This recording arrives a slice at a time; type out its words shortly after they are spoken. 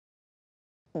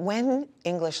When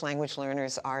English language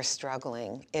learners are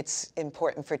struggling, it's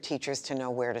important for teachers to know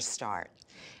where to start.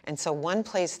 And so one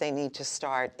place they need to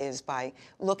start is by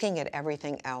looking at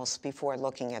everything else before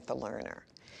looking at the learner.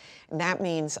 And that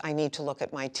means I need to look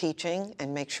at my teaching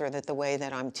and make sure that the way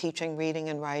that I'm teaching reading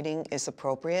and writing is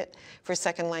appropriate for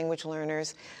second language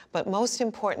learners. But most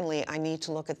importantly, I need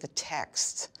to look at the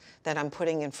text that I'm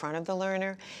putting in front of the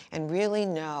learner and really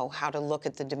know how to look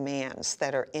at the demands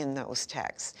that are in those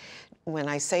texts. When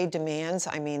I say demands,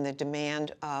 I mean the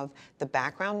demand of the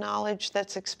background knowledge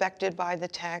that's expected by the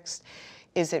text.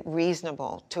 Is it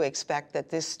reasonable to expect that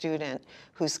this student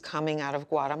who's coming out of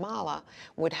Guatemala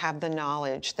would have the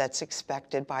knowledge that's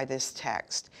expected by this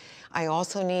text? I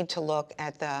also need to look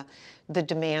at the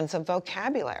demands of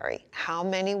vocabulary. How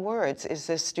many words is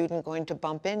this student going to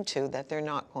bump into that they're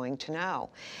not going to know?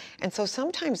 And so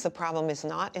sometimes the problem is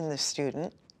not in the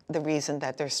student, the reason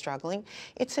that they're struggling,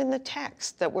 it's in the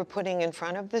text that we're putting in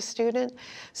front of the student.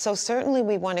 So certainly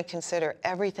we want to consider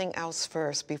everything else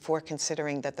first before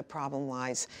considering that the problem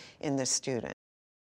lies in the student.